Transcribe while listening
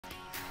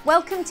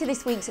Welcome to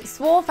this week's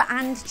Swarf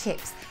and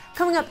Chips.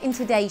 Coming up in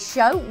today's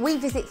show, we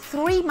visit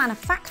 3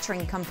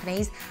 manufacturing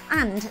companies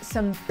and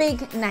some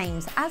big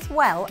names, as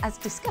well as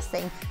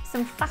discussing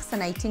some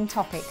fascinating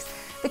topics.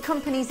 The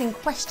companies in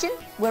question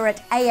were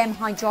at AM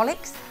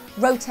Hydraulics,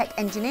 Rotec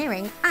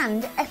Engineering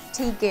and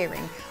FT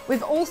Gearing,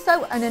 with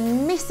also an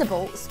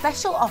unmissable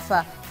special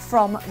offer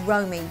from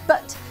ROMI.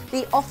 But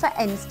the offer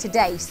ends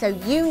today, so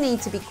you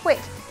need to be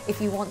quick if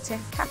you want to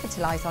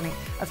capitalise on it.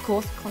 Of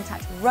course,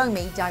 contact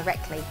ROMI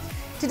directly.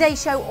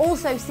 Today's show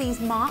also sees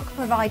Mark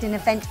provide an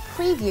event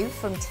preview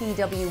from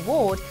TW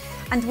Ward,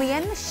 and we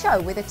end the show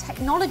with a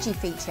technology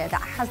feature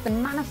that has the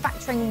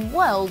manufacturing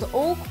world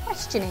all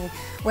questioning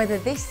whether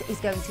this is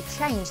going to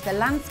change the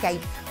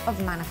landscape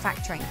of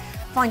manufacturing.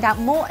 Find out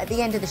more at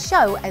the end of the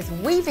show as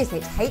we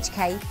visit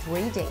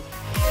HK3D.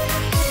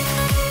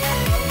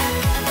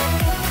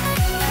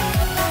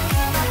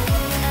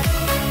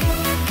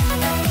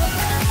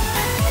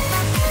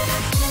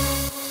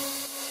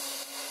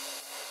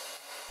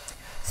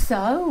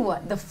 So,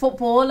 the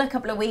football a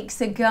couple of weeks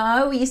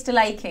ago, were you still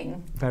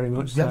aching? Very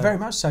much so. Yeah, very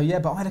much so, yeah.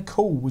 But I had a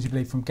call, would you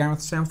believe, from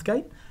Gareth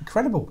Southgate.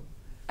 Incredible.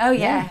 Oh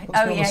yeah,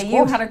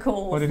 you had a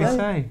call. What did he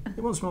say?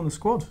 He wants me on the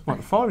squad. What,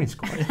 the firing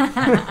squad?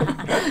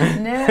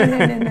 No.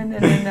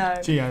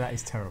 Gio, that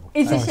is terrible.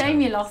 It's a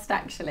shame you lost,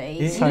 actually.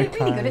 You looked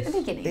really good at the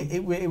beginning.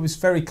 It was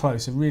very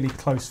close, a really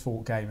close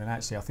fought game, and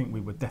actually I think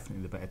we were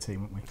definitely the better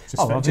team, weren't we?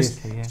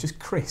 Obviously, Just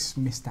Chris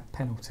missed that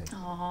penalty.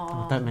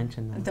 Oh, don't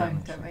mention that.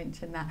 Don't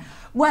mention that.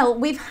 Well,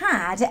 we've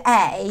had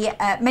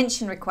a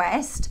mention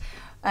request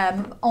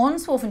on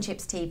Swarf and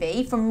Chips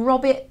TV from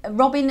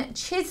Robin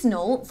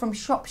Chisnell from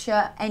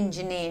Shropshire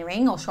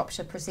Engineering or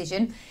Shropshire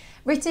Precision.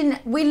 Written,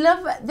 we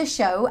love the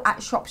show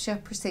at Shropshire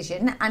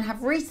Precision and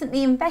have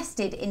recently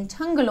invested in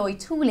Tungaloy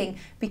tooling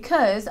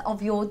because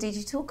of your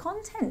digital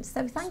content.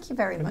 So thank you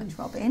very much,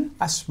 Robin.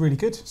 That's really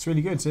good. It's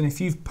really good. And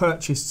if you've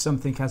purchased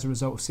something as a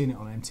result of seeing it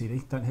on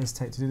MTD, don't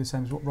hesitate to do the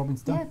same as what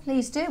Robin's done. Yeah,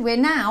 please do. We're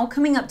now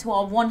coming up to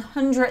our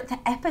 100th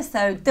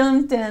episode.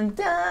 Dun, dun,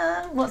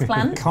 dun. What's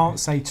planned? Can't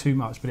say too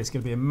much, but it's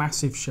going to be a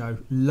massive show.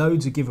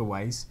 Loads of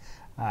giveaways.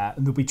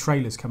 And there'll be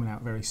trailers coming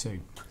out very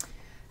soon.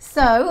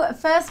 So,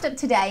 first up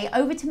today,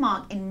 over to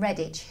Mark in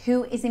Redditch,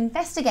 who is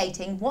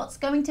investigating what's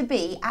going to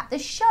be at the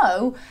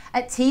show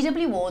at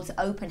TW Ward's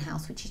open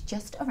house, which is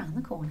just around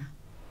the corner.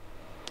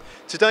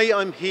 Today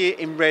I'm here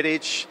in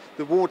Redditch,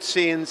 the Ward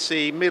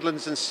CNC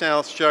Midlands and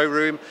South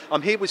showroom.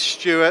 I'm here with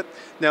Stuart.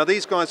 Now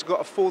these guys have got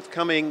a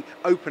forthcoming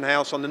open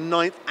house on the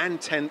 9th and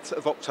 10th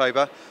of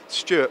October.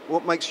 Stuart,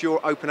 what makes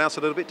your open house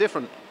a little bit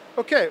different?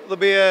 Okay, there'll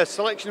be a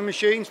selection of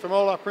machines from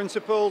all our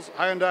principals,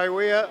 Hyundai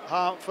Weir,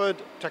 Hartford,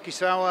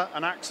 Takisawa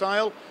and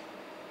Axile.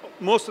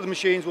 Most of the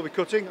machines will be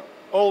cutting,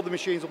 all the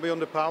machines will be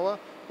under power.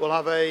 We'll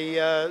have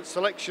a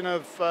selection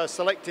of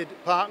selected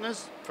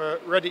partners for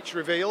Redditch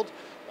revealed,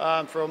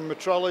 from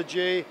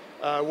metrology,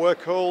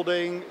 work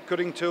holding,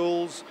 cutting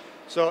tools.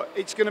 So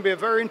it's going to be a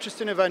very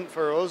interesting event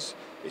for us.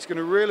 It's going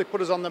to really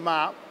put us on the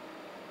map.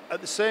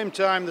 At the same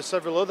time, there's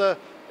several other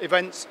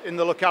events in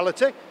the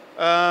locality.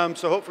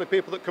 So hopefully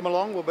people that come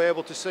along will be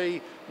able to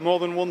see more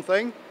than one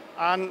thing,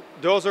 and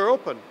doors are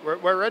open,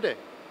 we're ready.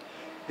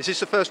 Is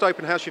this the first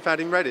open house you've had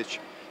in Redditch?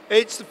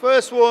 It's the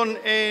first one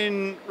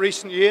in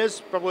recent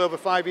years, probably over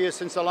 5 years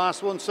since the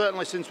last one,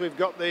 certainly since we've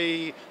got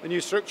the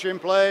new structure in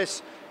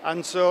place,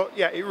 and so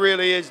yeah, it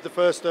really is the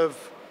first of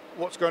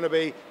what's going to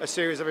be a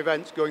series of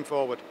events going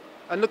forward.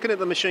 And looking at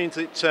the machines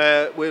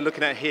that we're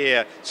looking at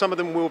here, some of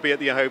them will be at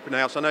the open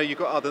house. I know you've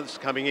got others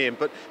coming in,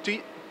 but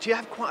do you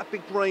have quite a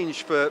big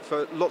range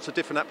for lots of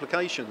different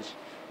applications?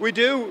 We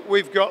do.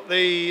 We've got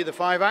the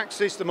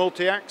 5-axis, the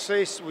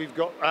multi-axis, we've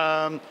got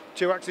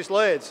 2-axis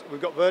lathes,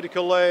 we've got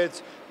vertical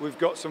lathes, we've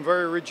got some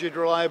very rigid,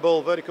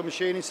 reliable vertical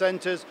machining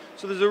centres.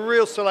 So there's a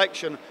real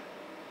selection.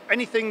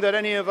 Anything that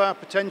any of our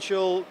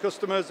potential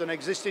customers and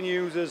existing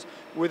users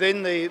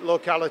within the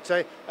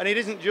locality, and it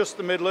isn't just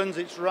the Midlands,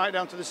 it's right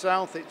down to the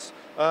south, it's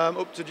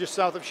up to just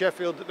south of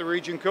Sheffield that the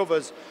region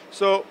covers.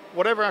 So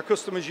whatever our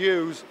customers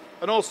use,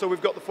 and also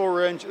we've got the full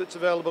range that's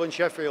available in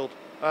Sheffield,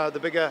 the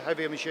bigger,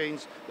 heavier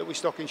machines that we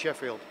stock in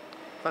Sheffield.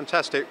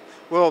 Fantastic.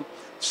 Well,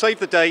 save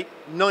the date,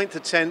 9th to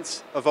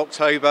 10th of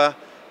October,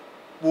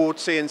 Ward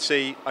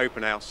CNC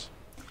Open House.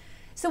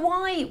 So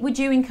why would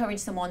you encourage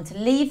someone to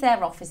leave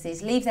their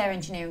offices, leave their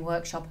engineering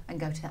workshop and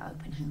go to that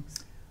open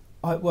house?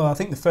 Well, I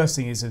think the first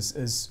thing is,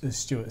 as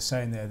Stuart was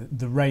saying there,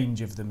 the range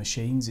of the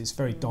machines. It's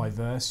very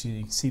diverse.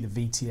 You can see the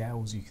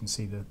VTLs, you can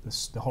see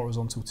the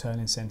horizontal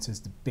turning centres,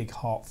 the big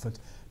Hartford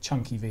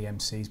chunky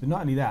VMCs. But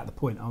not only that, the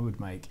point I would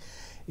make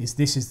is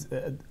this is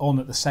on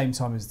at the same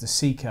time as the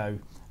SECO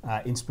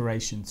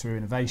Inspiration Through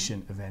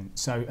Innovation event.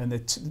 So, and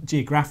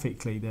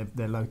geographically,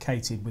 they're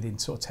located within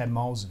sort of 10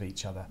 miles of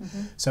each other.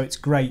 So it's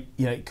great.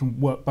 You know, it can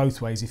work both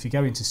ways. If you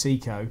go into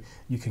SECO,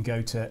 you can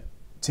go to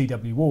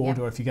TW Ward,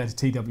 or if you go to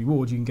TW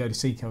Ward, you can go to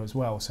SECO as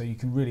well. So you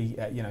can really,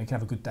 you can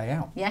have a good day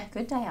out. Yeah,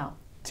 good day out.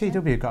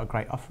 TW got a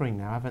great offering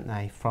now, haven't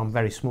they? From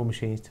very small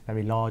machines to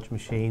very large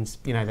machines.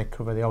 You know, they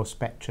cover the whole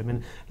spectrum.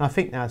 And I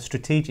think now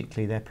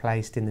strategically they're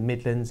placed in the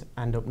Midlands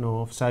and up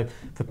north. So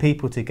for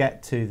people to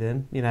get to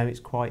them, you know, it's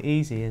quite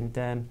easy.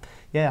 And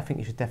yeah, I think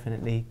you should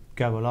definitely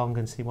go along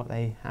and see what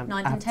they have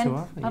 9th have and to 10th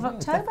offer. of Yeah,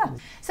 October.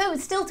 definitely. So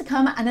it's still to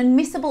come, an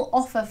unmissable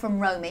offer from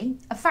ROMI,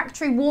 a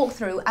factory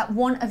walkthrough at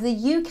one of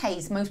the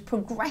UK's most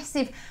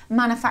progressive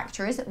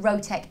manufacturers,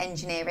 Rotec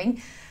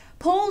Engineering.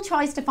 Paul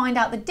tries to find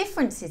out the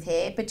differences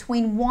here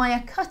between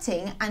wire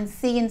cutting and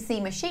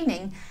CNC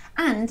machining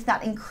and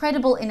that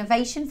incredible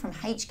innovation from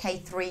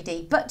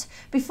HK3D. But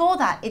before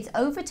that, it's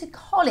over to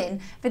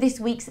Colin for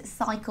this week's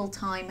Cycle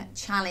Time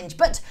Challenge.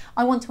 But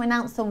I want to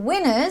announce the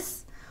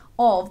winners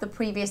of the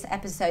previous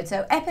episode.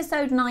 So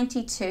episode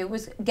 92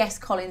 was guess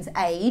Colin's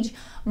age.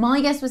 My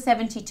guess was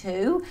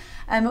 72.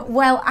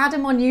 Well,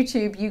 Adam on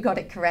YouTube, you got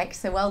it correct,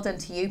 so well done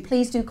to you.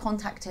 Please do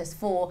contact us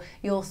for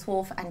your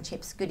Swarf and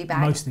Chips goodie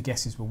bag. Most of the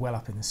guesses were well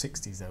up in the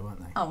 60s though,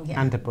 weren't they? Oh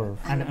yeah. And above.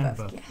 And above,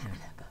 above, yeah. yeah.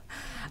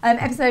 And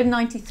above. Episode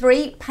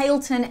 93,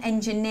 Pailton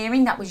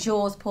Engineering, that was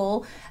yours,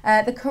 Paul.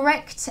 The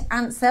correct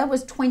answer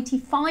was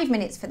 25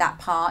 minutes for that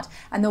part,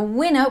 and the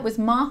winner was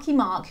Marky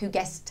Mark, who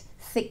guessed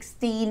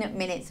 16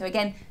 minutes. So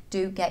again,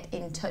 do get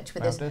in touch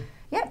with us. Done.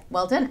 Yep,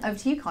 well done. Over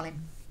to you,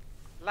 Colin.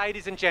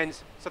 Ladies and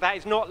gents, so that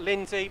is not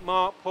Lyndsey,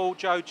 Mark, Paul,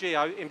 Joe,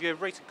 Gio, in view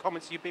of recent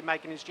comments you've been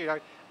making in the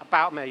studio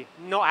about me.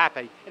 Not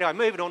happy. Anyway,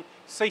 moving on.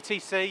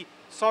 CTC,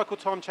 Cycle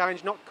Time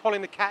Challenge, not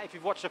Colin the Cat if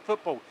you've watched the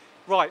football.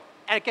 Right,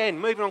 again,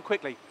 moving on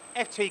quickly.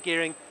 FT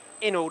Gearing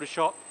in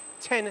Aldershot,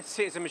 10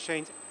 Citizen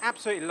machines,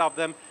 absolutely love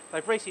them.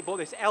 They've recently bought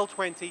this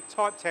L20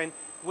 Type 10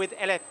 with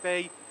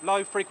LFB,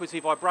 low frequency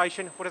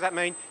vibration. What does that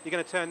mean? You're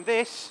going to turn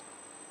this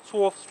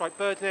Swarf straight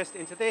bird's nest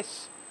into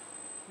this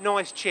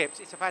nice chips.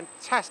 It's a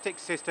fantastic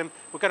system.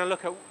 We're going to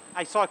look at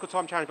a cycle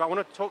time challenge, but I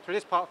want to talk through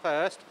this part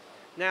first.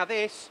 Now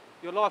this,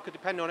 your life could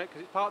depend on it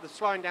because it's part of the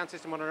slowing down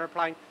system on an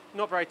aeroplane.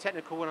 Not very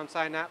technical when I'm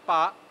saying that,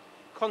 but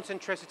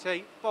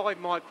concentricity, 5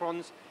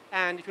 microns,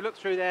 and if you look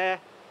through there,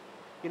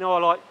 you know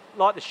I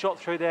like the shot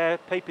through there,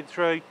 peeping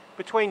through,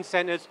 between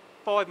centres,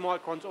 5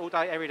 microns all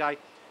day, every day.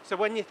 So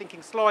when you're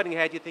thinking sliding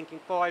ahead, you're thinking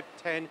 5,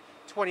 10,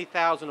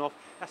 20,000 off.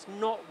 That's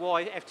not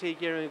why FT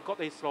Gearing have got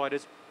these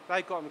sliders.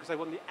 They've got them because they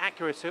want the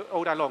accuracy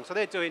all day long. So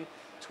they're doing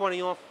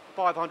 20 off,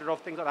 500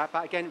 off, things like that.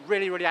 But again,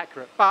 really, really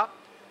accurate. But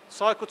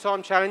cycle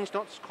time challenge,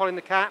 not just Colin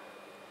the Cat.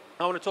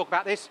 I want to talk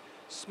about this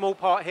small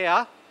part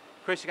here.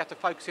 Chris, you have to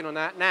focus in on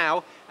that.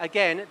 Now,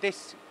 again,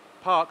 this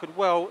part could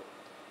well,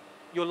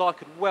 your life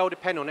could well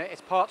depend on it.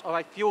 It's part of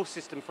a fuel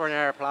system for an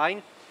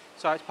aeroplane.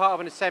 So it's part of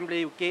an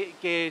assembly with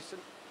gears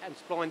and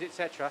splines,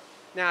 etc.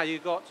 Now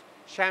you've got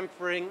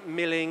chamfering,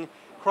 milling,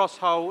 cross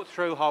hole,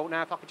 through hole.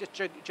 Now if I could just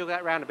jiggle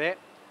that around a bit.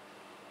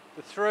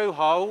 The through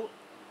hole,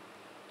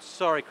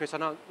 sorry Chris, I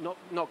know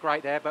not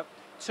great there, but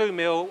 2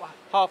 mil,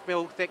 half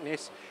mil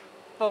thickness,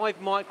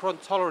 5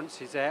 micron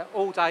tolerances there,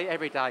 all day,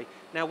 every day.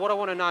 Now what I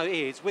want to know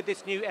is, with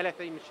this new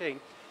LFE machine,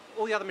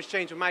 all the other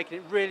machines were making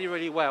it really,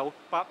 really well,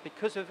 but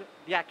because of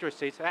the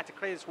accuracy, so they had to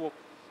clear this wall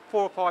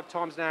 4 or 5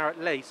 times an hour at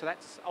least, so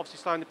that's obviously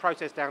slowing the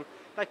process down.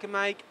 They can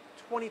make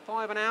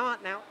 25 an hour.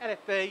 Now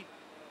LFB,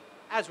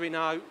 as we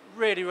know,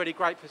 really, really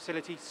great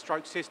facility,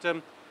 stroke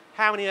system.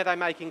 How many are they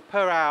making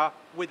per hour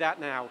with that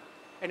now?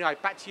 Anyway,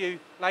 back to you,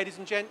 ladies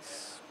and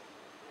gents,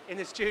 in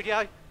the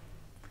studio.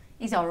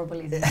 He's horrible,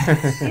 isn't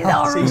he? He's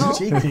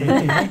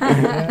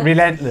horrible.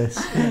 Relentless.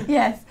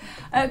 Yes.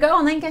 Go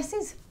on then,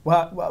 guesses.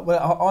 Well,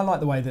 I like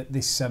the way that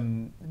this,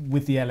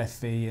 with the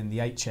LFV and the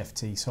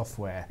HFT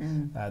software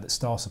that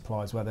Star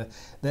supplies,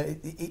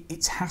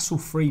 it's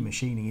hassle-free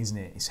machining, isn't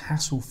it? It's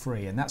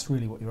hassle-free, and that's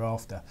really what you're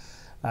after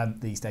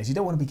these days. You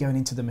don't want to be going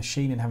into the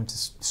machine and having to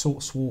sort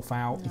swarf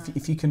out. No.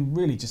 If you can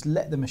really just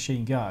let the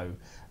machine go.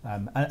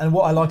 And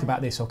what I like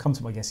about this, I'll come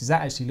to my guess, is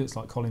that actually looks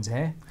like Colin's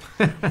hair.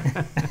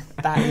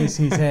 That is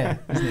his hair,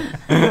 isn't it?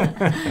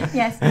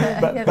 Yes.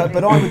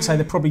 But I would say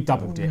they probably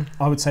doubled it.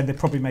 I would say they're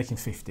probably making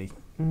 50.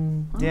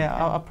 Yeah,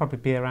 I'll probably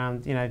be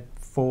around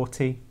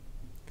 40.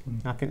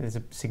 I think there's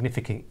a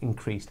significant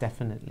increase,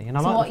 definitely. And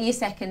so what are your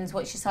seconds?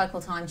 What's your cycle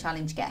time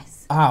challenge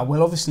guess?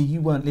 Well, obviously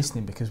you weren't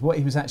listening, because what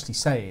he was actually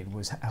saying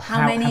was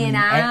how many an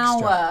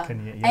hour?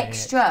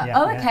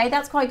 Extra. Okay,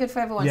 that's quite good for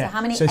everyone. Yeah. So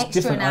how many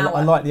extra an hour?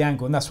 I like the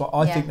angle, and that's what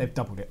I think they've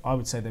doubled it. I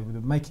would say they were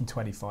making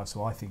 25,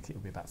 so I think it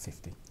would be about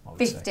 50.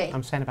 50.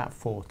 I'm saying about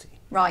 40.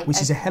 Right.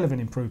 Which is a hell of an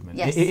improvement.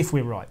 Yes. If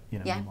we're right, we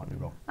might be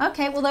wrong.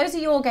 Okay, well those are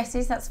your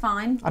guesses. That's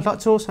fine. I'd like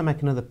to also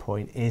make another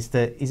point, is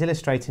that he's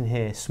illustrating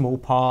here small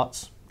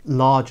parts,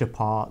 larger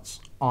parts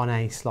on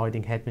a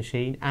sliding head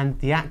machine, and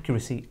the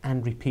accuracy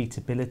and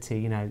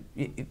repeatability,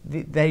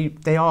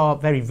 they are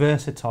very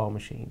versatile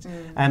machines.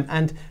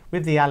 And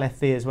with the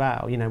LFV as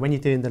well, when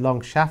you're doing the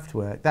long shaft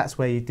work, that's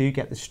where you do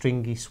get the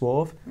stringy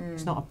swarf.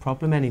 It's not a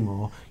problem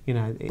anymore.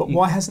 But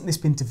why hasn't this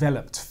been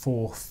developed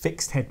for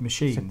fixed head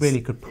machines? It's a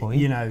really good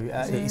point.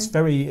 It's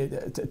very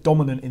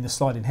dominant in the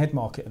sliding head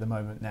market at the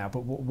moment now.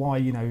 But why,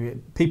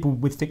 people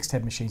with fixed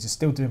head machines are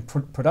still doing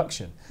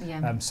production.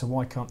 So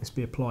why can't this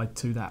be applied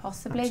to that?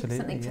 Possibly. Absolutely,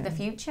 something for the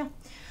future.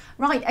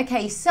 Right,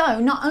 okay, so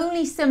not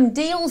only some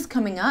deals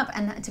coming up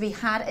and to be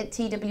had at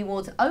TW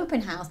Ward's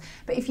open house,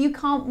 but if you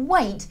can't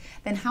wait,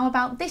 then how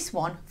about this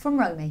one from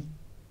ROMI?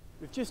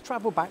 We've just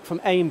travelled back from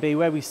A&B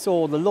where we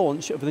saw the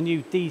launch of the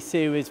new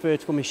D-Series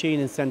vertical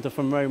machining centre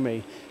from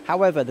ROMI.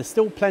 However, there's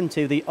still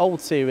plenty of the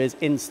old series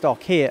in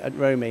stock here at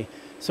ROMI.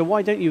 So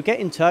why don't you get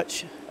in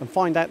touch and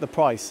find out the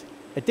price?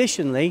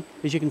 Additionally,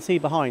 as you can see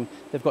behind,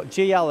 they've got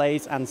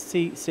GLAs and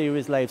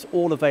C-Series lathes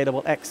all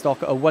available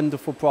ex-stock at a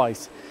wonderful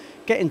price.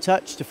 Get in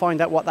touch to find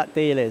out what that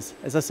deal is.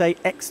 As I say,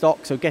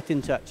 ex-stock, so get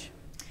in touch.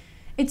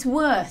 It's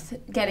worth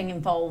getting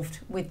involved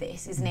with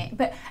this, isn't it?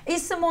 But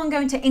is someone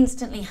going to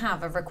instantly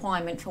have a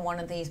requirement for one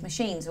of these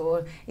machines,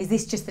 or is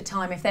this just the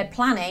time if they're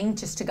planning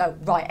just to go,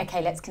 right,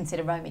 okay, let's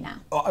consider ROMI now?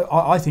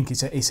 I think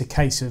it's a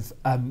case of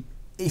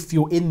if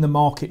you're in the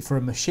market for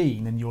a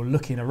machine and you're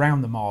looking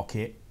around the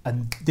market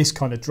and this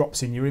kind of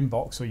drops in your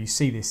inbox, or you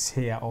see this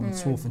here on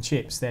Swarf and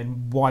Chips,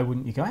 then why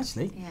wouldn't you go,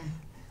 actually? Yeah.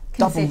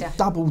 Is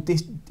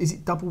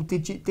it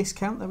double-digit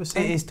discount they were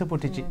saying? It is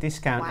double-digit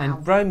discount, Wow. and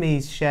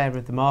ROMI's share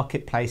of the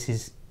marketplace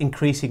is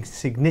increasing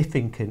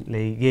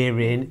significantly year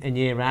in and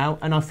year out.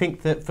 And I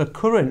think that for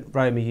current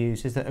ROMI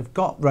users that have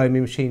got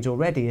ROMI machines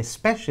already,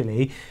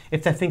 especially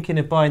if they're thinking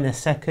of buying their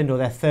second or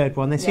their third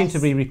one, they seem to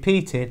be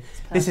repeated.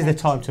 This is the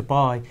time to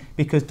buy,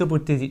 because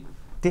double-digit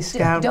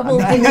discount.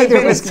 Double-digit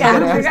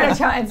discount. We're going to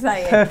try and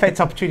say it. Perfect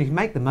opportunity to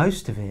make the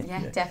most of it.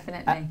 Yeah,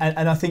 definitely.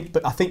 And I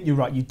think you're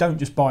right. You don't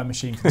just buy a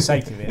machine for the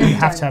sake of it. You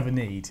have to have a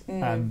need.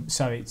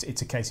 So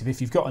it's a case of if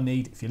you've got a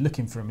need, if you're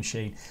looking for a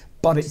machine,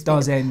 but it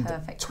does end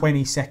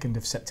 22nd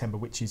of September,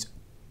 which is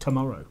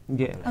tomorrow.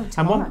 Yeah. Oh,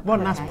 tomorrow. And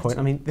one last point.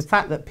 I mean, the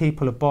fact that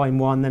people are buying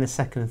one, then a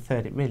second and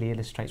third, it really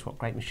illustrates what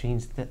great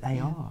machines that they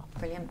are.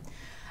 Brilliant.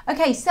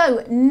 Okay,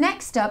 so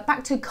next up,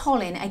 back to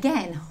Colin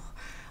again.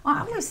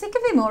 I'm almost sick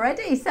of him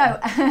already. So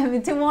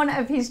to one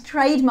of his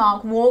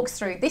trademark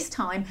walkthrough, this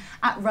time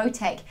at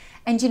Rotec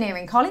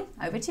Engineering. Colin,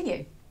 over to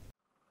you.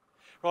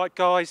 Right,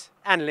 guys,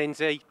 and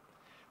Lyndsey,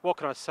 what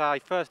can I say?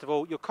 First of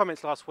all, your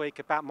comments last week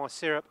about my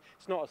syrup.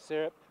 It's not a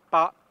syrup,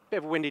 but a bit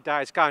of a windy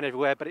day. It's going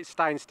everywhere, but it's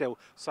staying still.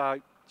 So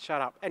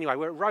shut up. Anyway,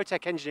 we're at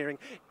Rotec Engineering.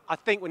 I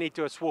think we need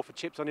to do a Swarf of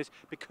Chips on this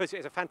because it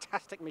is a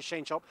fantastic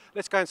machine shop.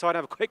 Let's go inside and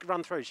have a quick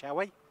run through, shall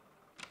we?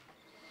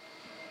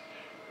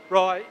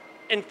 Right.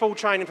 In full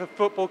training for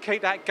football,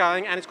 keep that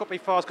going, and it's got to be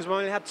fast because we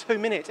only had 2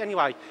 minutes.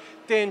 Anyway,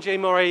 D&G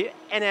Murray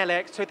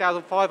NLX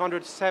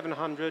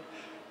 2500/700,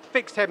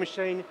 fixed head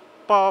machine,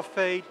 bar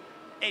feed.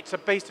 It's a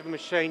beast of a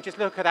machine. Just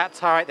look at that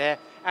turret there,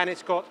 and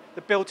it's got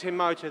the built-in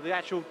motor, the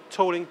actual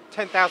tooling,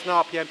 10,000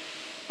 RPM.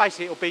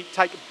 Basically, it'll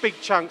take big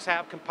chunks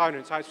out of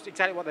components, so it's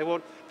exactly what they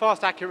want.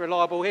 Fast, accurate,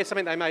 reliable. Here's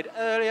something they made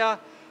earlier.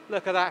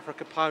 Look at that for a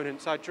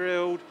component. So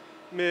drilled,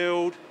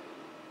 milled,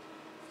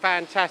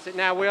 fantastic.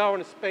 Now, we are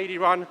on a speedy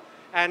run,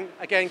 and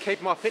again,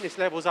 keeping my fitness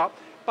levels up.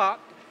 But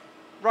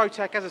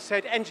Rotec, as I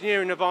said,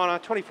 engineering Nirvana,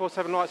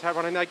 24/7 lights out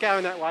running. They're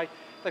going that way.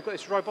 They've got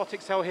this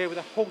robotic cell here with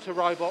a halter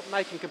robot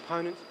making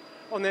components.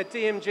 On their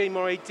DMG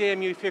Mori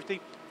DMU50,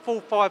 full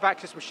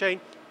 5-axis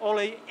machine.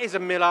 Ollie is a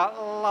miller,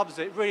 loves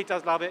it, really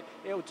does love it.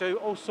 It'll do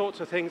all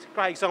sorts of things.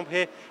 Great example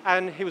here.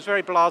 And he was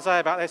very blasé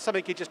about this.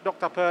 Something he just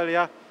knocked up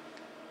earlier.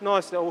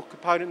 Nice little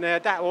component there.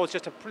 That was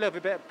just a little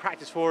bit of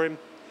practice for him.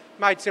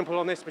 Made simple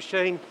on this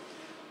machine.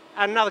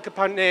 And another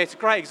component there, it's a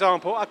great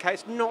example. Okay,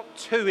 it's not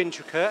too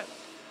intricate,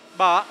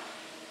 but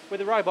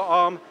with a robot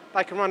arm,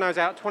 they can run those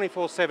out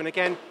 24/7.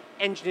 Again,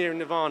 engineering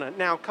Nirvana.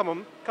 Now, come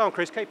on,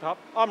 Chris, keep up.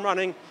 I'm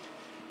running.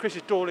 Chris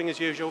is dawdling as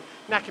usual.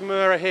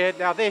 Nakamura here.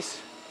 Now, this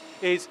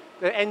is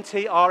the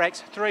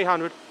NTRX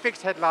 300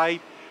 fixed head lathe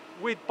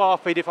with bar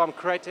feed, if I'm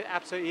correct. It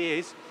absolutely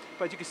is.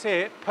 But you can see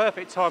it,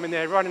 perfect timing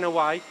there, running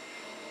away.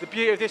 The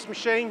beauty of this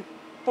machine,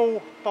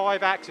 full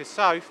 5-axis.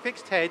 So,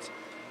 fixed heads,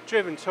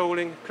 driven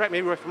tooling, correct me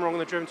if I'm wrong on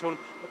the driven tooling,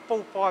 but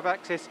full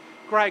 5-axis,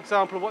 great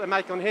example of what they're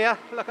making on here.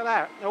 Look at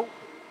that. Oh.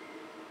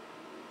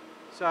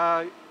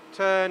 So,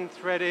 turn,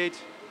 threaded,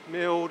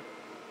 milled,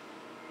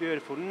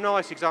 beautiful,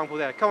 nice example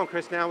there. Come on,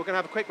 Chris, now we're going to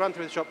have a quick run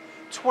through the shop.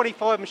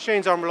 25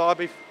 machines, I'm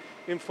reliably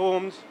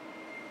informed.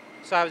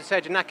 So, as I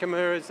said, your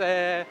Nakamura's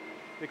there,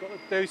 we've got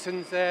the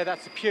Doosan's there,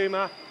 that's the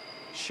Puma,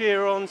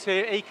 Chiron's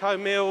here, Eco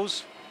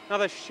Mills,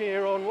 another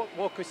Chiron, what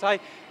can we say?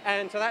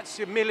 And so that's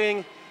your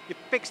milling, your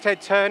fixed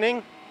head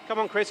turning. Come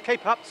on, Chris,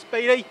 keep up,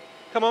 speedy.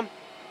 Come on.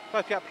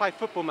 Both you out to play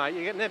football, mate.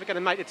 You're never going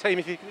to make the team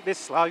if you're this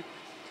slow.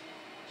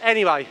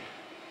 Anyway,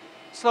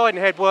 sliding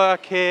head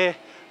work here.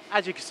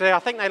 As you can see, I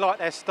think they like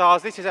their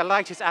stars. This is our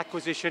latest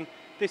acquisition.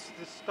 This is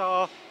the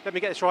star, let me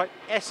get this right,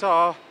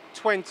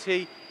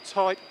 SR20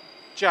 Type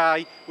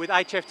J with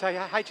HFT.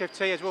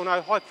 HFT, as we all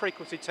know, high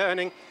frequency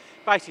turning,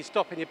 basically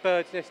stopping your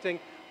birds nesting.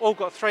 All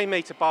got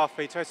 3-metre bar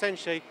feed. So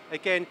essentially,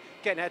 again,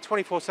 getting that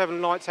 24/7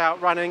 lights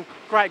out running.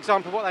 Great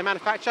example of what they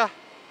manufacture.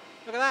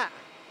 Look at that.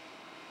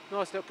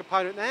 Nice little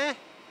component there.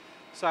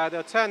 So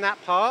they'll turn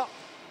that part.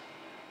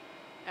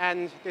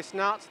 And this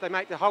nut, they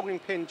make the holding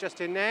pin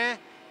just in there,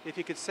 if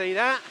you could see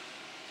that.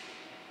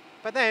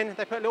 But then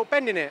they put a little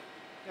bend in it,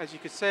 as you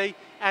can see,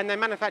 and they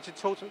manufacture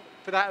tools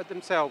for that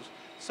themselves.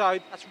 So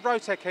that's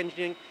Rotec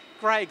Engineering,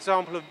 great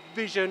example of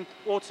vision,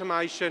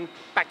 automation.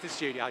 Back to the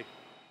studio.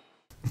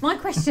 My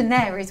question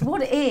there is,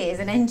 what is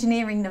an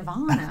engineering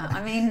nirvana?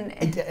 I mean,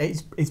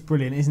 it's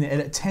brilliant, isn't it?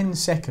 And at 10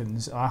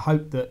 seconds, I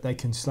hope that they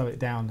can slow it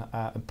down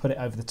and put it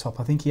over the top.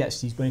 I think he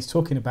actually, when he's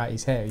talking about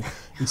his hair,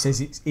 he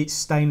says it's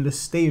stainless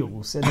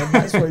steel. So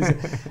that's what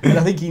and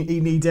I think he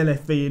needs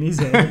LFV in his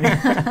hair.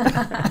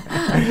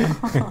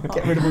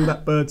 Get rid of all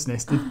that bird's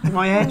nest.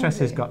 My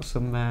hairdresser's got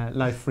some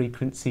low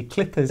frequency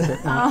clippers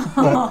that might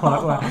work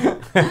quite well.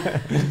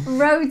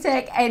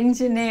 Rotec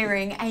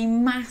Engineering, a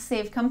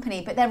massive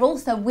company, but they're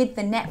also with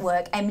the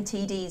network,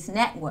 MTD's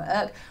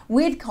network,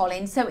 with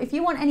Colin. So if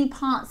you want any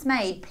parts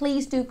made,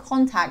 please do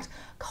contact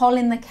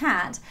Colin the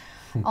Cat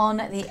on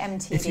the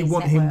MTD's If you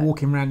want network. him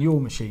walking around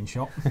your machine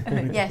shop.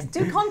 Yes,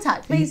 do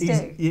contact, please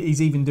do.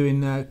 He's even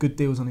doing good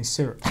deals on his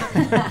syrup.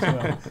 As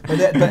well. But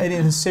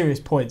in a serious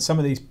point, some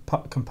of these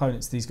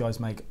components these guys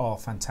make are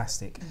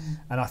fantastic,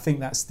 and I think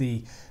that's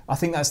the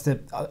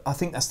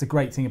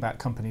great thing about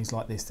companies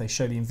like this. They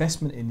show the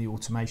investment in the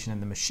automation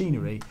and the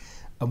machinery,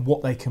 and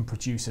what they can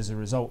produce as a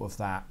result of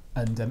that.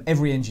 And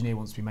every engineer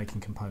wants to be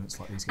making components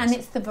like these guys. And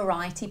it's the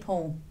variety,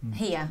 Paul,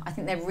 here. I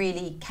think they're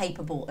really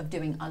capable of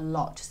doing a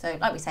lot. So,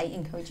 like we say,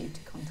 encourage you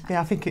to contact.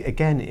 Yeah, I think,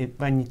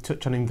 when you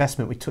touch on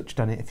investment, we touched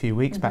on it a few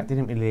weeks back,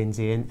 didn't we,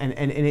 Lyndsey? And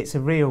it's a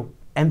real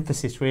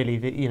emphasis, really,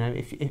 that, you know,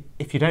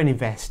 if you don't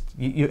invest,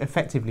 you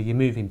effectively, you're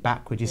moving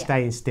backwards. You're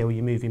staying still,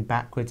 you're moving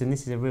backwards. And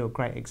this is a real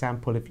great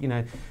example of, you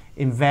know,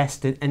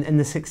 invest and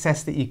the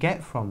success that you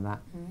get from that.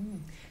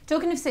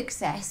 Talking of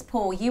success,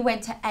 Paul, you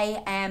went to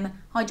AM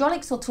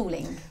Hydraulics or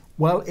Tooling?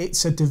 Well,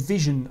 it's a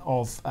division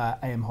of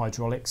AM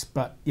Hydraulics,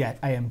 but yeah,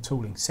 AM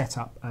Tooling set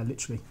up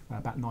literally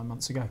about 9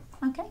 months ago.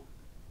 Okay.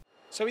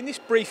 So in this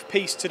brief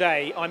piece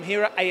today, I'm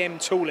here at AM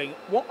Tooling.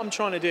 What I'm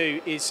trying to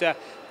do is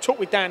talk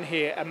with Dan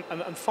here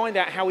and find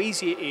out how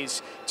easy it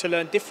is to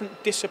learn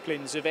different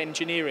disciplines of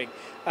engineering.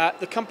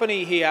 The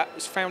company here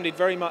was founded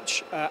very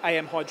much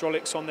AM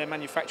Hydraulics on their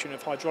manufacturing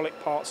of hydraulic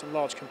parts and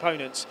large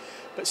components,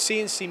 but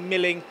CNC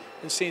milling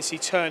and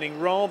CNC turning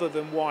rather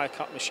than wire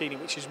cut machining,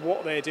 which is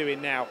what they're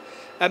doing now.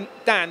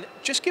 Dan,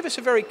 just give us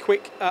a very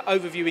quick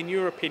overview, in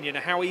your opinion,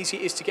 of how easy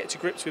it is to get to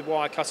grips with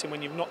wire cutting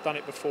when you've not done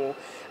it before,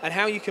 and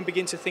how you can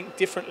begin to think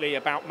differently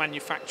about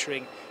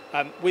manufacturing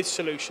with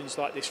solutions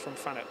like this from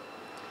Fanuc.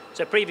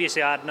 So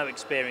previously I had no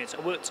experience.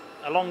 I worked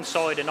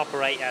alongside an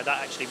operator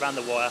that actually ran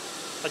the wire.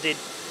 I did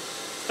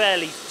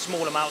fairly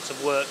small amounts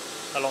of work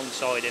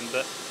alongside him,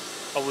 but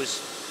I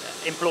was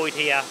employed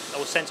here. I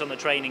was sent on the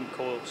training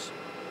course,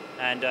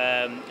 and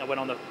I went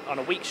on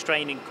a week's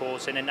training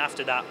course, and then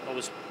after that I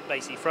was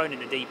basically thrown in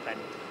the deep end.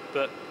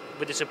 But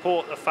with the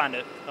support of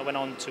Fanuc, I went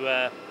on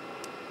to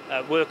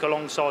work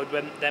alongside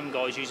them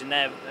guys using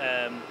their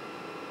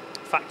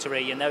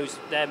factory and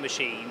their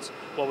machines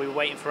while we were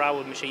waiting for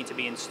our machine to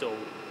be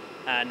installed,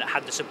 and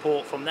had the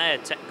support from their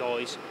tech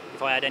guys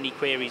if I had any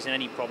queries and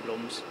any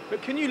problems.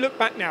 But can you look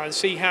back now and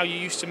see how you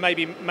used to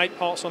maybe make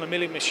parts on a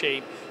milling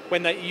machine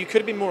when you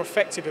could have been more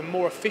effective and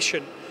more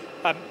efficient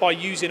by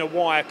using a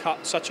wire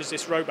cut such as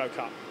this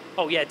RoboCut?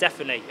 Oh yeah,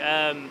 definitely.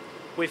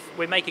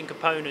 We're making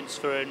components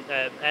for an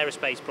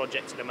aerospace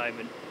project at the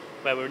moment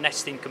where we're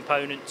nesting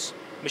components,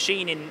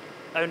 machining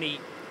only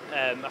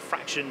a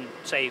fraction,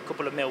 say a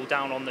couple of mil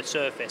down on the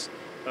surface,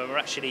 where we're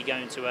actually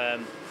going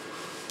to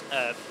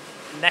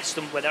nest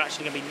them, where they're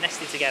actually going to be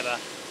nested together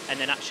and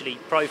then actually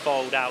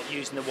profiled out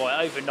using the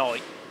wire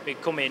overnight. We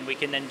come in, we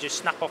can then just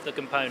snap off the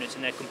components,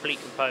 and they're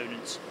complete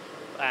components,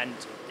 and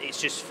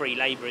it's just free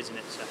labour, isn't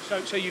it?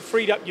 So you've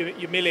freed up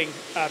your milling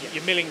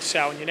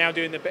cell, and you're now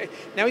doing the.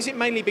 Now, is it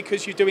mainly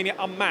because you're doing it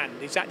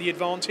unmanned? Is that the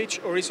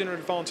advantage, or is there an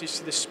advantage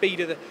to the speed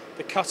of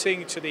the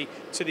cutting, to the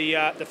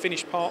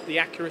finished part, the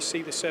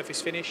accuracy, the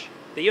surface finish?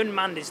 The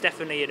unmanned is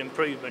definitely an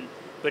improvement,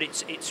 but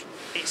it's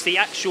the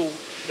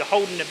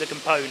holding of the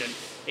component.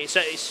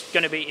 It's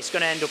going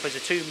to end up as a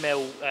 2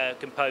 mil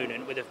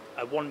component with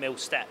a 1 mil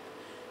step.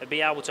 And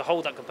be able to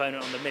hold that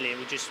component on the milling, it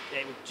would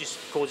just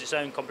cause its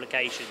own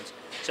complications.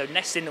 So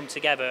nesting them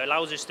together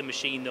allows us to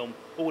machine them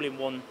all in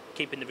one,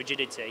 keeping the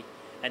rigidity,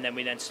 and then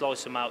we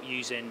slice them out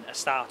using a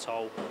start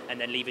hole and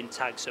then leaving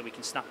tags so we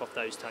can snap off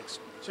those tags.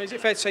 So is it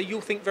fair to say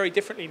you'll think very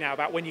differently now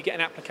about when you get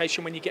an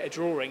application, when you get a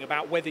drawing,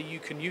 about whether you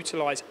can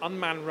utilise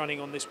unmanned running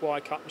on this wire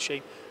cut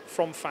machine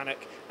from Fanuc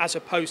as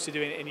opposed to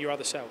doing it in your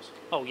other cells?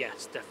 Oh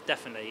yes,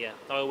 definitely, yeah.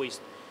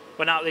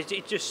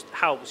 It just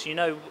helps, you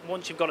know,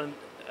 once you've got a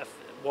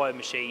wire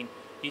machine,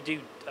 you do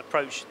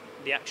approach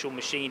the actual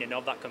machining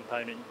of that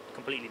component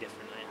completely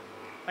differently.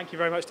 Thank you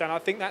very much, Dan. I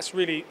think that's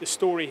really the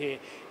story here.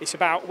 It's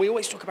about, we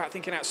always talk about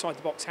thinking outside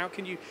the box. How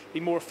can you be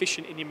more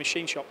efficient in your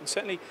machine shop? And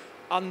certainly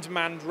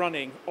unmanned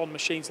running on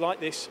machines like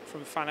this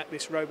from Fanuc,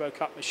 this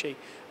RoboCut machine,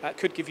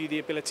 could give you the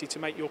ability to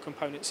make your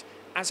components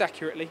as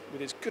accurately,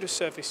 with as good a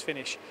surface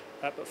finish,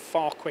 but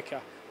far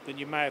quicker than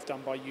you may have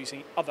done by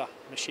using other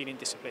machining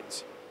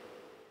disciplines.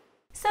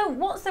 So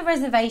what's the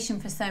reservation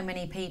for so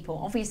many people?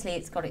 Obviously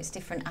it's got its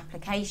different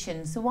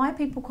applications, so why are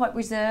people quite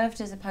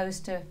reserved as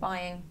opposed to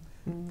buying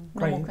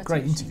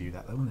Great interview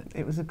that though, wasn't it?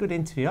 It was a good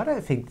interview. I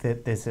don't think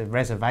that there's a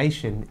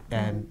reservation.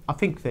 I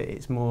think that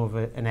it's more of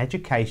an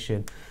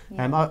education.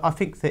 I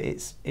think that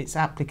it's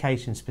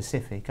application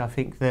specific. I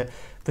think that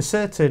for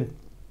certain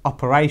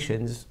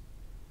operations,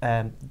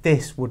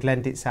 this would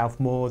lend itself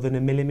more than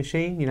a milling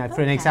machine. You know,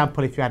 for an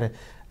example, if you had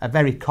a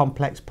very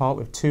complex part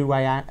with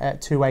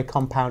two-way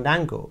compound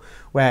angle,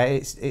 where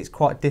it's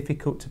quite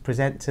difficult to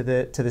present to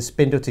the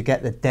spindle to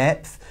get the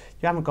depth,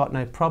 you haven't got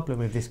no problem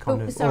with this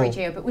kind of. Sorry,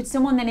 Gio, but would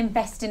someone then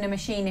invest in a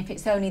machine if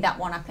it's only that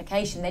one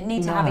application? They'd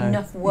need to have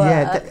enough work.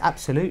 Yeah,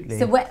 absolutely.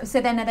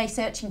 So then are they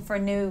searching for a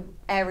new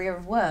area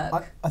of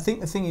work? I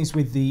think the thing is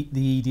with the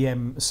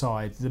EDM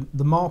side,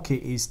 the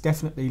market is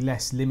definitely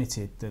less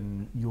limited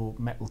than your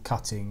metal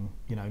cutting,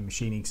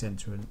 machining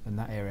centre and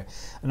that area.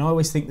 And I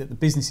always think that the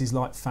businesses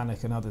like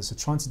Fanuc and others are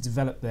trying to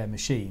develop their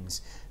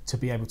machines to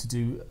be able to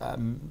do,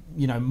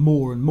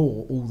 more and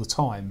more all the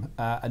time,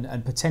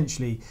 and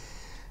potentially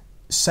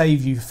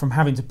save you from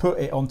having to put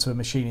it onto a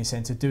machining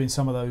centre doing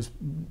some of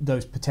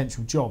those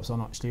potential jobs on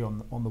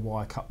the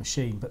wire cut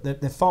machine. But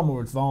they're far more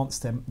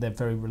advanced, they're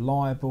very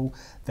reliable,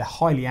 they're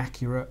highly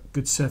accurate,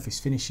 good surface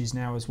finishes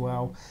now as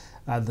well.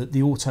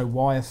 The auto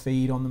wire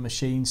feed on the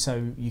machine,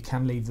 so you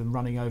can leave them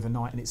running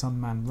overnight and it's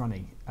unmanned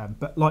running.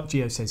 But like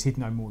Gio says, he'd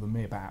know more than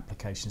me about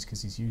applications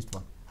because he's used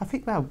one. I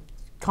think about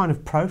kind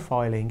of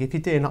profiling. If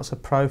you're doing lots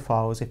of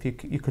profiles, if you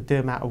could do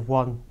them out of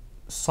one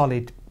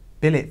solid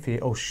billet for you,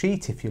 or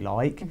sheet if you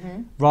like,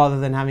 rather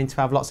than having to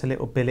have lots of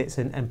little billets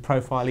and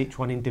profile each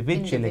one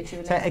individually.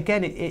 So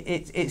again,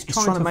 it's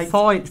trying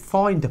to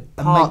find a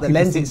part that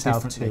lends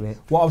itself to it.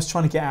 What I was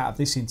trying to get out of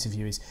this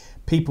interview is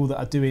people that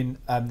are doing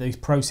these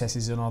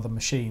processes on other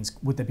machines,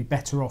 would they be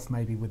better off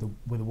maybe with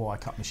a wire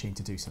cut machine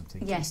to do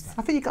something? Yes.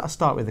 I think you've got to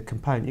start with a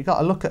component. You've got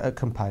to look at a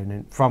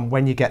component from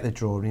when you get the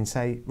drawing and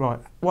say,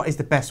 right, what is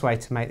the best way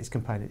to make this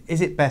component?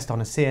 Is it best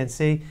on a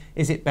CNC?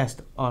 Is it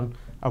best on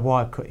a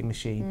wire cutting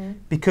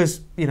machine?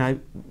 Because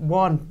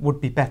one would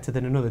be better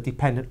than another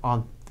dependent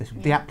on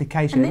the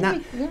application,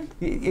 and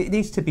it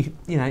needs to be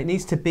it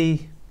needs to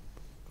be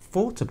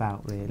thought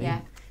about, really. Yeah.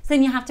 So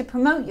then you have to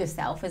promote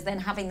yourself as then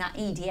having that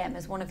EDM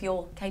as one of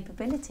your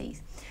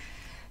capabilities.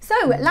 So,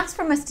 last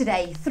from us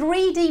today,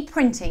 3D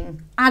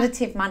printing,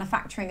 additive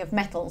manufacturing of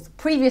metals.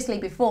 Previously,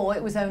 before,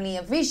 it was only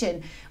a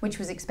vision, which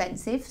was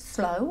expensive,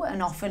 slow,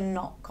 and often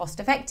not cost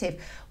effective.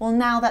 Well,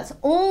 now that's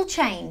all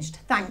changed,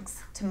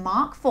 thanks to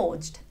Mark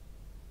Forged.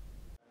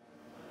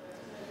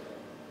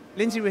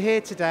 Lyndsey, we're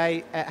here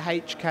today at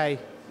HK.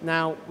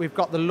 Now, we've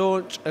got the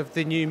launch of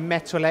the new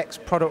Metal X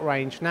product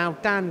range. Now,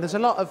 Dan, there's a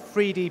lot of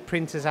 3D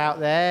printers out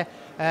there.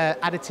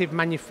 Additive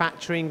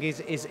manufacturing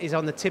is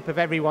on the tip of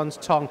everyone's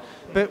tongue.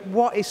 But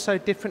what is so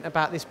different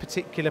about this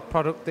particular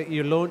product that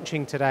you're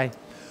launching today?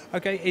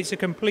 Okay, it's a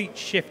complete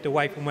shift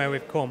away from where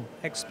we've come.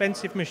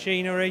 Expensive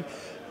machinery,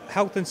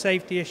 health and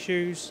safety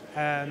issues,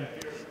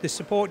 the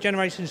support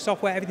generation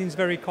software, everything's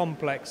very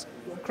complex,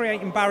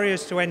 creating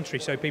barriers to entry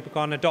so people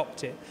can't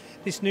adopt it.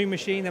 This new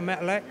machine, the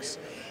Metal X,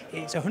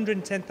 it's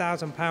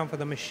 £110,000 for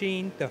the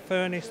machine, the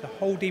furnace, the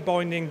whole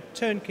debinding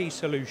turnkey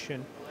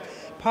solution.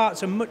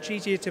 Parts are much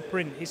easier to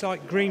print. It's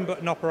like green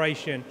button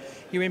operation.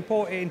 You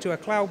import it into a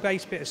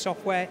cloud-based bit of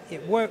software,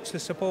 it works the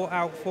support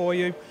out for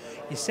you,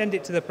 you send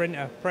it to the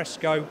printer, press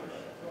go.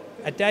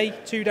 A day,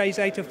 2 days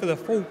later for the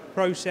full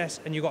process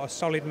and you've got a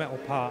solid metal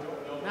part.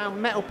 Now,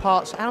 metal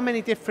parts, how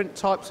many different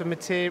types of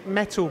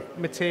metal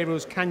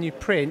materials can you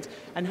print,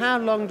 and how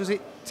long does it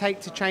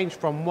take to change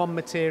from one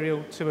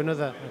material to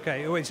another?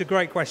 Okay, well, it's a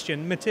great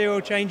question.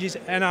 Material changes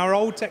in our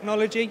old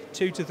technology,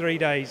 2 to 3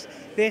 days.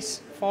 This,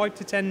 5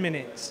 to 10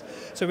 minutes.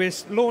 So we're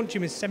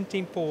launching with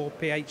 17.4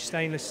 pH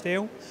stainless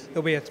steel.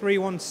 There'll be a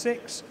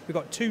 316. We've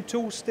got 2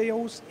 tool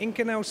steels,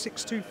 Inconel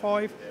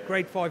 625,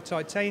 grade 5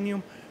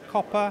 titanium,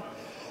 copper.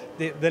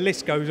 The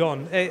list goes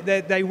on.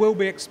 They will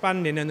be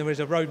expanding, and there is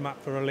a roadmap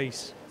for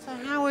release. So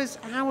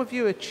how have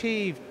you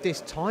achieved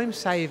this time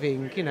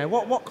saving?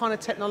 What kind of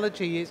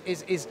technology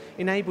is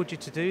enabled you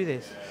to do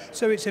this?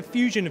 So it's a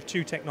fusion of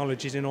 2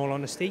 technologies, in all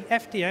honesty.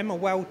 FDM, a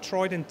well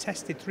tried and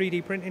tested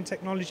 3D printing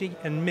technology,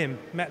 and MIM,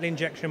 metal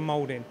injection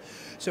molding.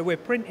 So we're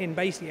printing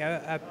basically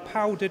a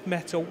powdered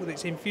metal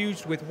that's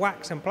infused with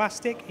wax and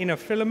plastic in a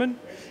filament,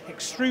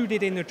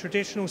 extruded in the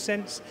traditional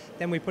sense,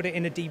 then we put it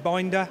in a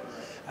debinder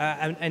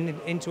and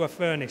into a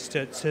furnace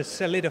to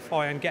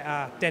solidify and get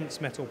our dense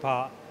metal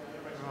part.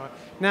 Right.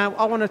 Now,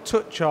 I want to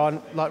touch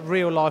on like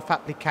real life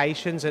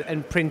applications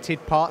and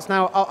printed parts.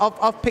 Now,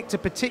 I've picked a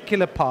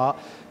particular part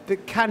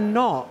that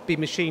cannot be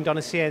machined on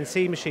a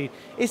CNC machine.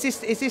 Is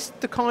this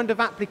the kind of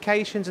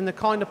applications and the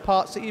kind of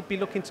parts that you'd be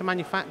looking to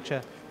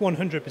manufacture?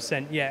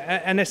 100%,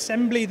 yeah. An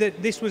assembly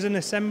this was an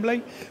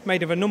assembly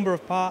made of a number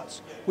of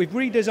parts. We've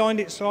redesigned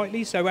it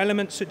slightly, so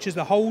elements such as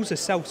the holes are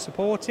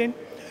self-supporting,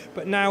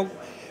 but now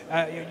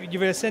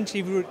you've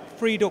essentially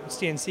freed up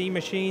CNC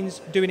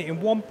machines, doing it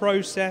in one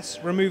process,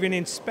 removing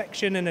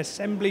inspection and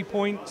assembly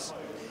points.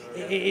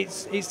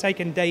 It's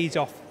taken days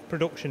off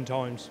production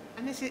times.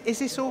 And is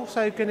this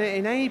also going to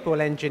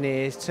enable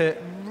engineers to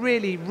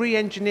really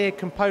re-engineer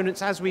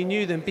components as we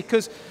knew them?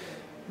 Because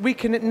we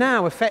can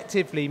now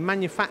effectively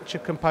manufacture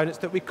components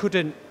that we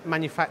couldn't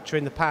manufacture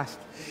in the past.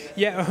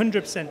 Yeah,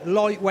 100%.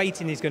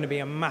 Lightweighting is going to be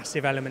a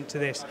massive element to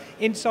this.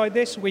 Inside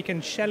this, we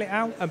can shell it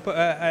out and put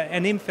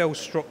an infill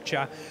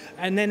structure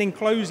and then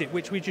enclose it,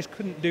 which we just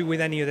couldn't do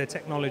with any other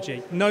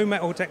technology. No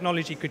metal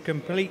technology could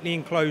completely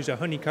enclose a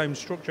honeycomb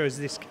structure as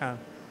this can.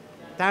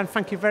 Dan,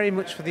 thank you very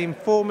much for the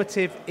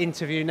informative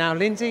interview. Now,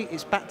 Lyndsey,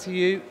 it's back to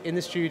you in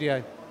the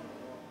studio.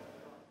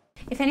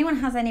 If anyone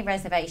has any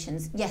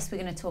reservations, yes, we're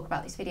going to talk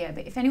about this video,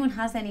 but if anyone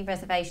has any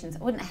reservations, I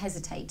wouldn't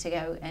hesitate to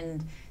go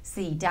and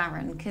see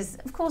Darren, because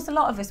of course a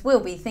lot of us will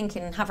be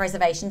thinking and have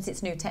reservations,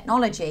 it's new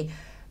technology,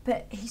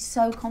 but he's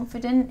so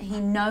confident, he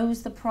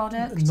knows the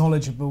product.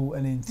 Knowledgeable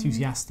and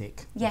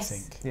enthusiastic, yes. I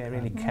think. Yeah, it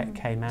really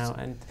came out.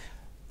 And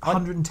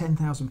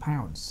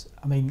 £110,000.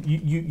 I mean,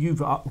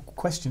 you've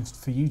questions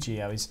for you,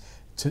 Gio, is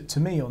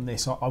to me on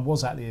this, I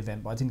was at the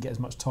event, but I didn't get as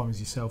much time as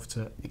yourself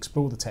to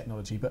explore the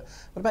technology. But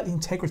what about the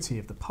integrity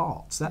of the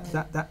parts?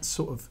 That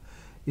sort of,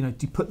 you know,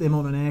 do you put them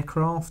on an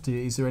aircraft?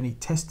 Is there any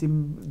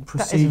testing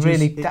procedures?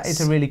 That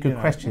is a really good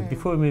question.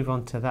 Before we move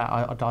on to that,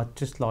 I'd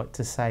just like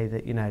to say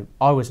that, you know,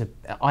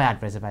 I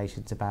had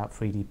reservations about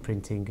 3D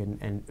printing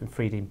and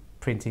 3D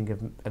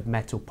printing of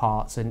metal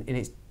parts, and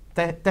it's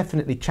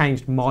definitely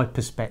changed my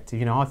perspective.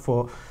 You know, I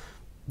thought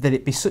that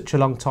it'd be such a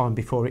long time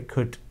before it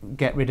could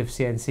get rid of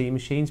CNC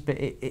machines, but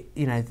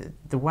you know,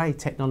 the way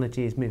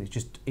technology is moving is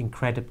just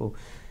incredible.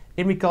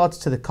 In regards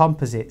to the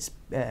composites,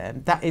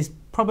 that is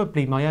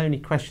probably my only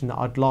question that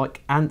I'd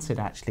like answered,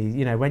 actually.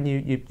 You know, when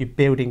you're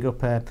building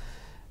up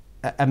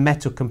a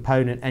metal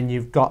component and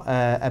you've got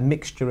a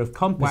mixture of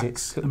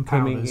composites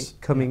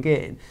coming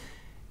in,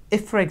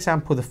 if, for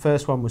example, the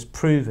first one was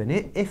proven,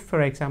 if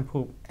for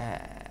example,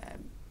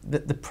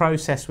 that the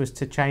process was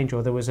to change,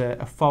 or there was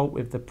a fault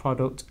with the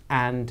product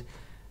and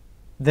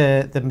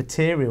the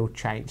material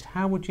changed,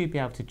 how would you be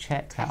able to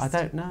check that? I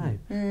don't know.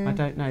 I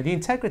don't know. The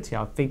integrity,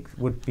 I think,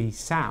 would be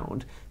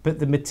sound, but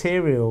the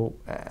material,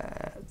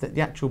 the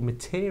actual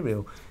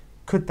material,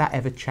 could that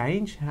ever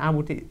change? How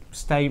would it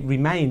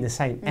remain the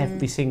same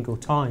every single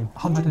time?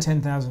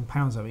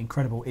 £110,000 though,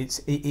 incredible.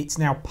 It's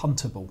now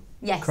puntable.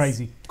 Yes.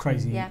 Crazy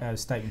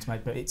statement to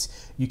make, but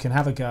you can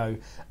have a go.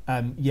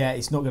 Yeah,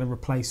 it's not going to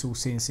replace all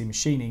CNC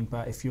machining,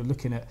 but if you're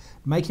looking at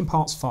making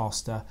parts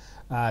faster,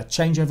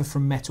 changeover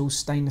from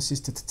metals,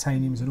 stainlesses to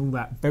titaniums and all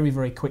that very,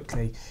 very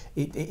quickly,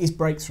 it is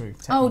breakthrough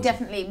technology. Oh,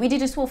 definitely. We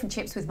did a Swarf and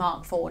Chips with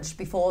Mark Forged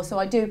before, so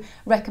I do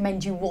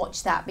recommend you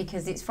watch that,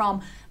 because it's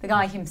from the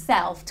guy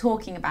himself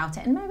talking about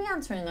it and maybe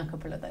answering a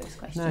couple of those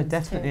questions. No,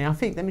 definitely. Too. I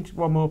think, let me just,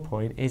 one more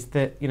point is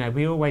that, you know,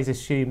 we always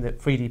assume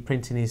that 3D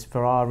printing is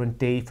for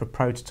R&D, for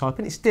prototype,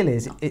 and it still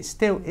is. It's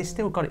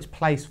still got its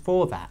place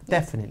for that,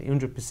 definitely,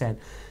 100%.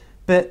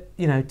 But,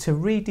 you know, to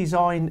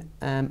redesign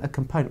a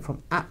component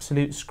from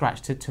absolute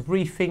scratch, to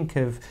rethink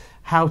of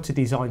how to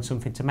design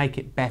something to make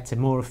it better,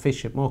 more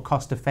efficient, more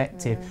cost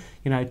effective,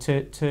 you know,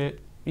 to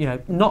you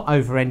know, not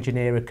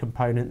over-engineer a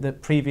component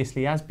that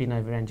previously has been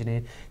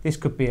over-engineered, this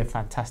could be a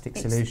fantastic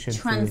solution.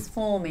 It's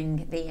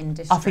transforming the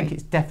industry. I think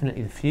it's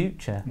definitely the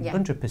future,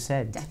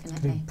 100%.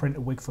 Definitely. Print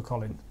a wig for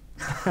Colin.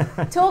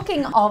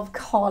 Talking of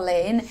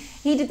Colin,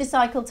 he did the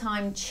Cycle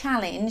Time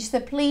Challenge, so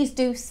please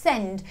do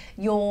send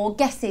your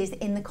guesses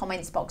in the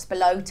comments box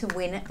below to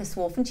win the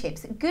Swarf and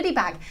Chips goodie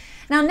bag.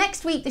 Now,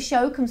 next week the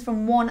show comes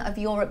from one of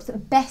Europe's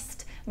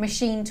best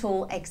machine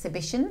tool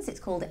exhibitions.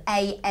 It's called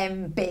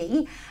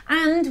AMB,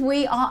 and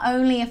we are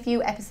only a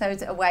few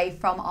episodes away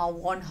from our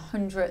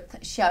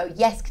 100th show.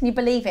 Yes, can you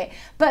believe it?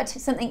 But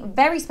something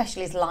very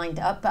special is lined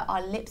up, but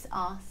our lips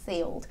are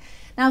sealed.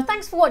 Now,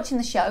 thanks for watching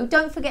the show.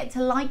 Don't forget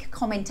to like,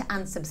 comment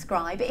and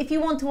subscribe. If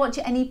you want to watch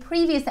any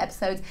previous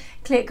episodes,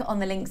 click on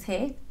the links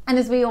here. And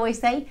as we always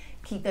say,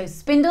 keep those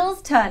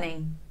spindles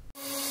turning.